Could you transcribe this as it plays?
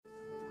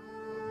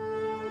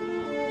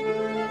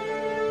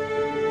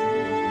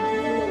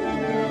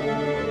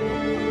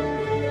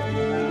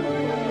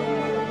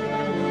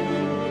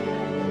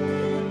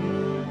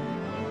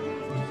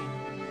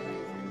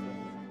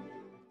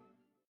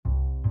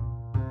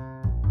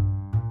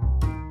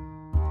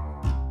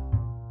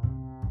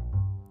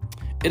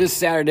It is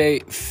Saturday,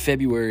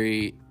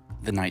 February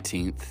the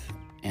 19th,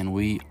 and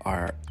we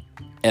are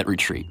at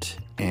retreat,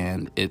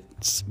 and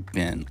it's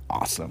been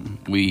awesome.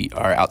 We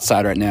are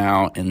outside right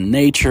now in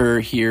nature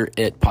here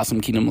at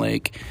Possum Kingdom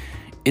Lake.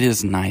 It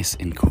is nice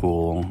and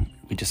cool.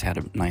 We just had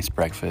a nice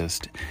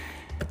breakfast.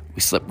 We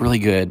slept really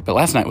good, but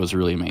last night was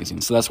really amazing.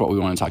 So that's what we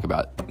want to talk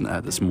about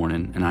this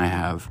morning, and I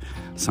have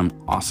some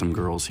awesome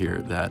girls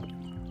here that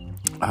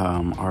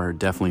are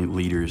definitely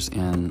leaders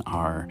in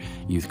our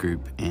youth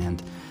group,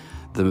 and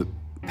the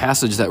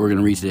passage that we're going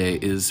to read today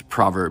is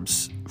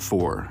Proverbs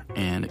 4,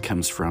 and it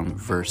comes from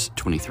verse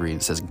 23.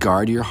 It says,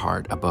 "Guard your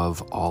heart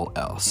above all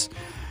else,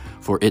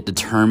 for it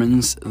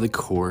determines the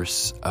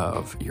course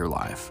of your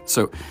life."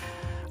 So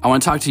I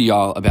want to talk to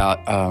y'all about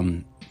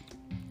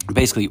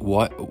basically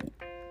what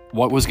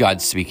was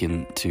God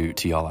speaking to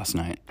y'all last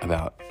night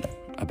about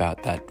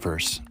that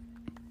verse.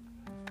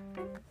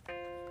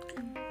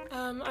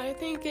 I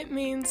think it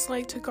means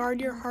to guard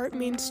your heart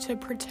means to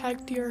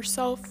protect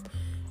yourself.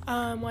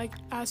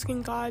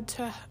 Asking God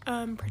to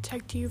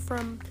protect you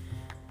from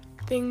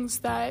things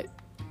that,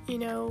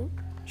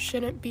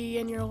 shouldn't be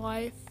in your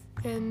life,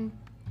 and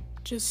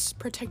just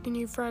protecting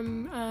you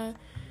from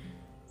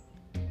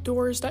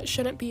doors that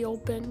shouldn't be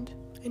opened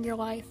in your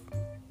life.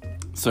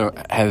 So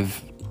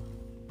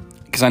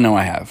because I know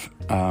I have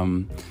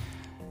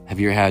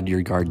you ever had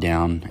your guard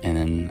down and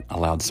then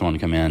allowed someone to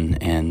come in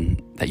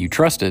and that you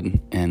trusted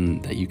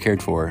and that you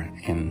cared for,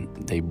 and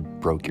they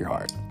broke your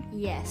heart?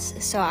 Yes.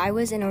 So I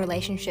was in a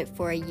relationship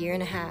for a year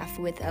and a half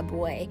with a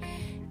boy,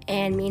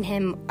 and me and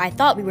him, I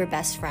thought we were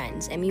best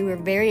friends, and we were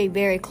very,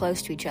 very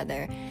close to each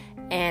other.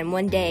 And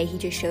one day he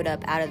just showed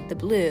up out of the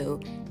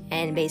blue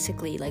and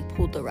basically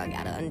pulled the rug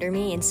out under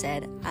me and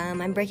said,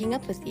 I'm breaking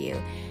up with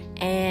you.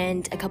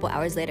 And a couple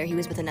hours later he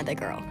was with another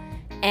girl.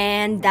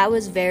 And that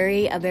was a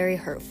very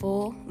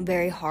hurtful,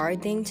 very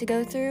hard thing to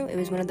go through. It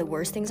was one of the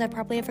worst things I've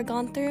probably ever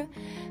gone through.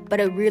 But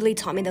it really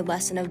taught me the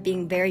lesson of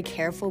being very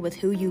careful with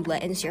who you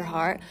let into your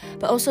heart,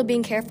 but also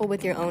being careful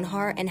with your own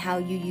heart and how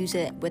you use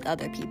it with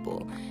other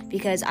people.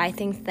 Because I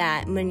think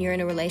that when you're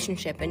in a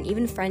relationship and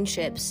even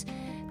friendships,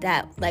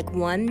 that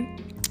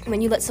when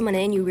you let someone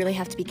in, you really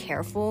have to be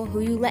careful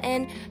who you let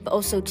in, but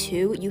also,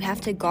 too, you have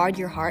to guard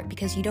your heart,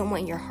 because you don't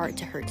want your heart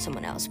to hurt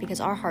someone else, because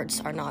our hearts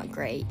are not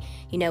great.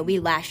 We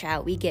lash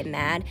out, we get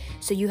mad,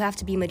 so you have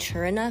to be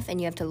mature enough, and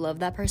you have to love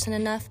that person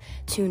enough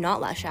to not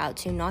lash out,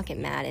 to not get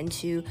mad, and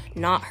to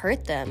not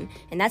hurt them,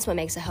 and that's what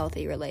makes a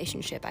healthy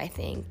relationship, I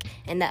think,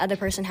 and the other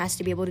person has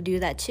to be able to do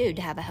that, too,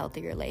 to have a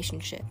healthy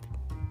relationship.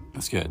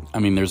 That's good. I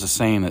mean, there's a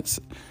saying that's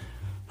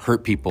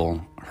hurt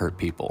people,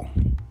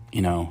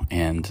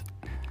 and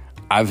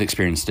I've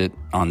experienced it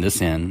on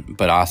this end,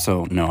 but I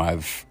also know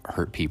I've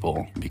hurt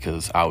people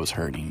because I was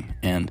hurting.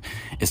 And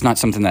it's not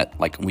something that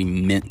we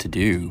meant to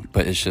do,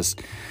 but it's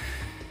just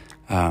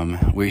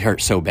we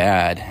hurt so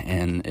bad,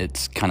 and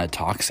it's kind of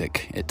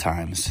toxic at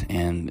times.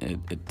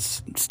 And it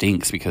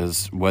stinks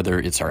because whether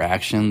it's our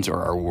actions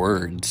or our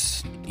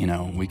words,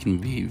 we can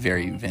be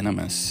very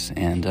venomous.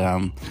 And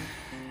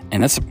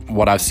that's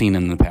what I've seen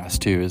in the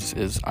past too,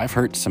 is I've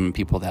hurt some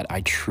people that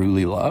I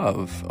truly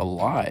love a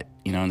lot,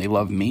 and they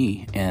love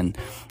me, and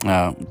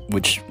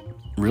which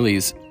really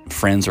is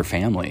friends or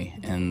family.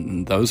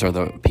 And those are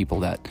the people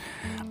that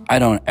I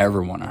don't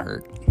ever want to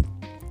hurt.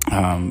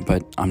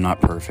 But I'm not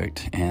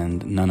perfect,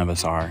 and none of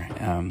us are.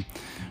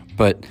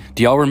 But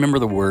do y'all remember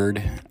the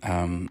word,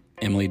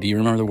 Emily, do you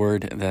remember the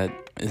word that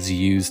is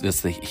used, that's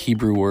the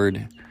Hebrew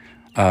word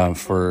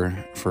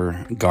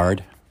for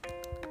guard?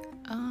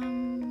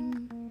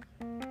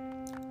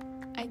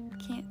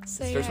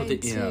 Say I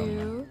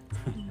do.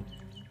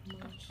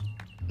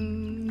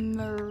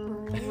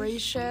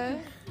 Marisha.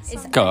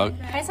 It kind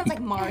of sounds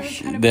like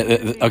marsh.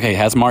 Okay, it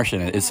has marsh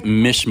in it. It's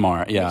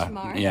mishmar. Yeah,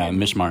 Mishmar. Yeah,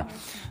 mishmar.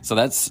 So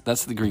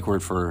that's the Greek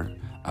word for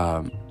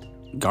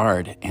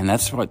guard, and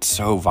that's what's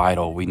so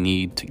vital. We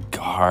need to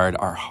guard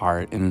our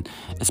heart, and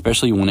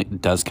especially when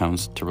it does come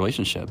to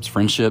relationships,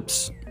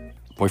 friendships,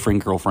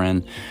 boyfriend,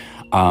 girlfriend.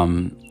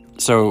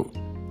 So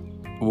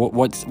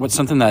what's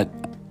something that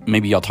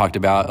maybe y'all talked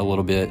about a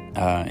little bit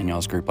in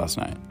y'all's group last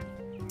night?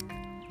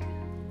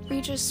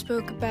 We just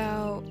spoke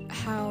about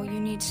how you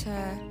need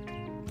to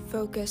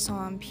focus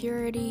on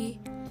purity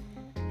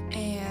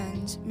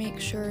and make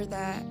sure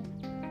that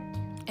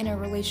in a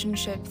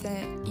relationship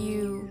that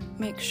you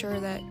make sure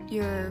that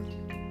you're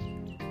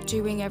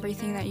doing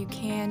everything that you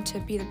can to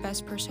be the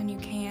best person you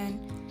can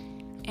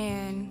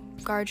and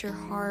guard your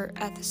heart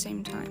at the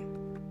same time.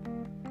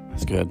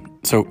 That's good.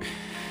 So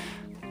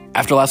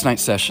after last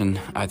night's session,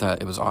 I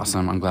thought it was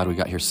awesome. I'm glad we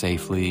got here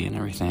safely and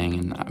everything.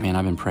 And man,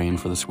 I've been praying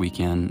for this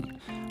weekend.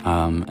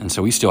 And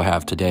so we still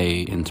have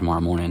today and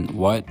tomorrow morning.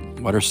 What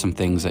are some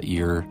things that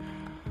you're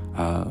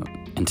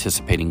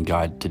anticipating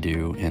God to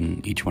do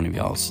in each one of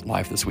y'all's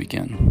life this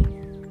weekend?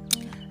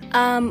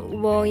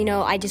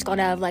 Well, I just got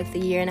out of the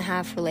year and a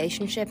half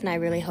relationship, and I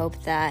really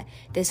hope that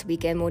this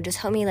weekend will just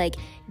help me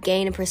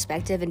gain a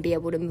perspective and be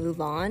able to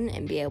move on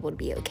and be able to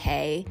be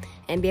okay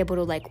and be able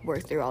to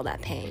work through all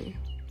that pain.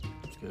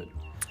 That's good.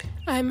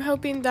 I'm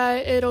hoping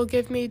that it'll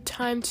give me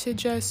time to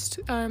just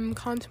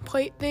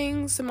contemplate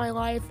things in my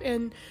life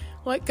and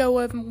let go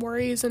of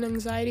worries and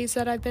anxieties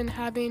that I've been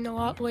having a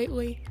lot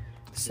lately.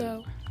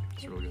 So,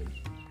 It's real good.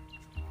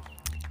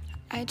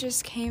 I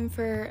just came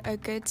for a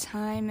good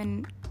time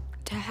and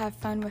to have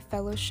fun with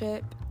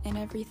fellowship and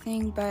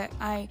everything, but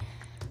I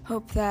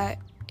hope that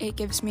it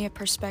gives me a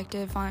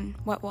perspective on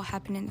what will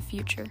happen in the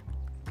future.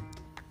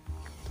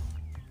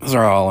 Those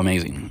are all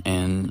amazing,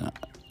 and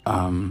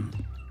I'm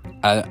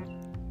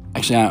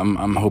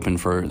hoping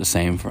for the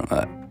same. For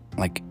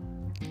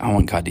I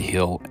want God to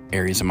heal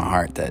areas of my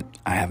heart that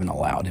I haven't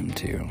allowed Him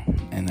to,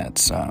 and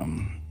that's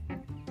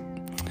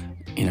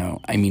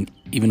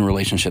even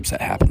relationships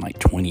that happened like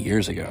 20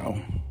 years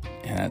ago,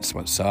 and that's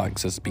what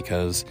sucks. Is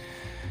because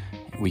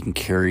we can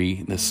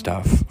carry this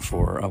stuff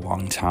for a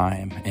long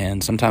time,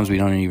 and sometimes we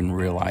don't even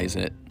realize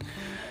it.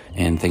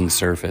 And things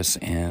surface,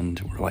 and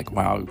we're like,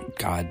 wow,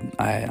 God,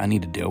 I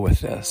need to deal with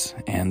this.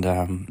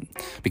 And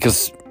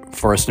because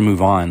for us to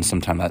move on,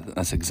 sometimes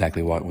that's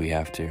exactly what we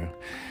have to.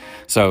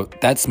 So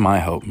that's my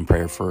hope and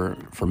prayer for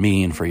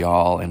me and for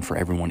y'all and for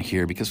everyone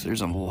here, because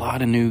there's a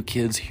lot of new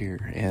kids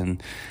here,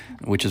 and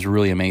which is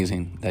really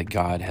amazing that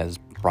God has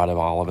brought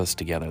all of us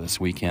together this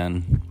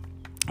weekend.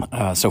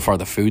 So far,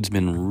 the food's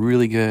been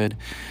really good.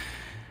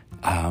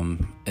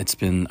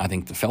 I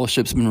think the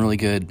fellowship's been really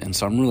good, and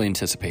so I'm really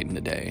anticipating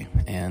today,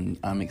 and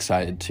I'm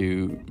excited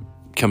to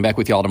come back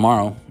with y'all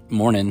tomorrow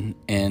morning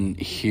and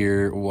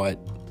hear what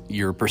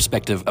your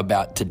perspective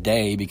about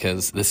today,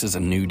 because this is a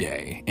new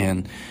day,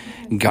 and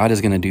God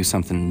is going to do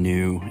something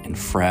new and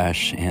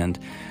fresh, and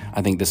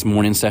I think this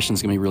morning session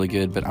is going to be really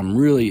good, but I'm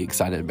really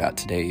excited about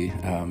today,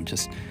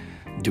 just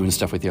doing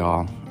stuff with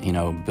y'all,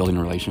 building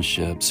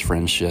relationships,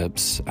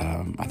 friendships.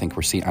 I think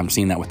I'm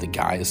seeing that with the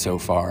guys so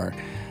far.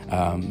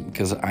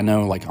 Because I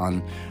know, like,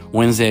 on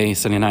Wednesday,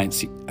 Sunday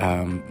nights,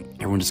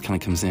 everyone just kind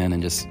of comes in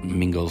and just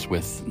mingles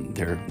with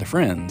their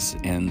friends.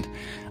 And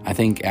I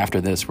think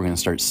after this, we're going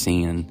to start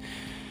seeing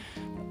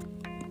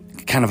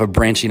kind of a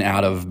branching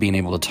out of being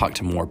able to talk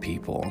to more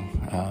people,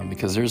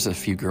 because there's a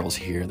few girls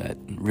here that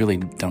really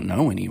don't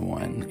know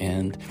anyone.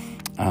 And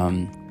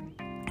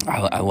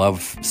I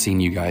love seeing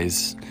you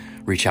guys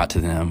reach out to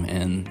them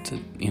and to,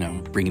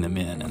 bringing them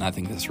in. And I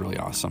think that's really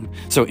awesome.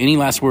 So any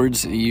last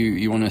words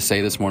you want to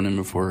say this morning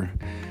before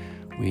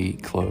we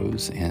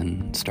close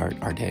and start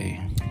our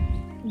day?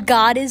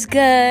 God is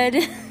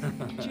good.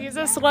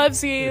 Jesus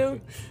loves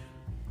you.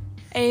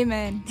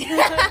 Amen.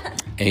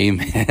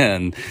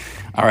 Amen.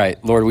 All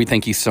right, Lord, we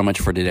thank you so much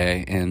for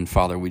today. And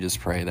Father, we just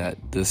pray that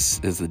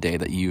this is the day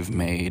that you've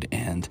made,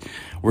 and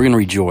we're going to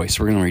rejoice.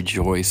 We're going to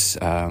rejoice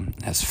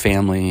as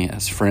family,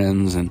 as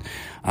friends. And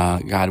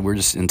God, we're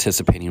just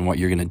anticipating what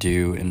you're going to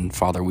do. And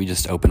Father, we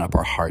just open up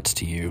our hearts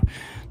to you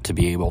to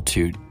be able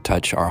to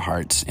touch our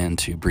hearts and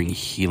to bring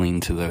healing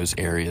to those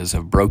areas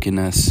of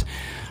brokenness,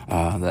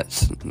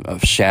 that's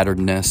of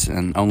shatteredness,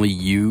 and only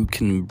you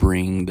can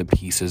bring the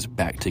pieces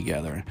back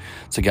together.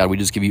 So God, we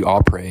just give you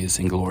all praise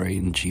and glory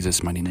in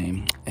Jesus' mighty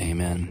name.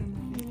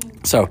 Amen.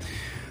 So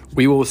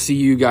we will see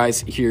you guys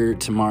here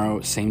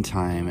tomorrow, same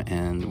time,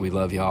 and we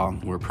love y'all.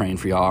 We're praying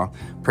for y'all.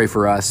 Pray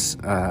for us.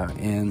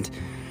 And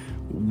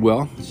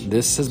well,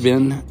 this has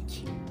been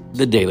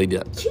the Daily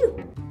Dip.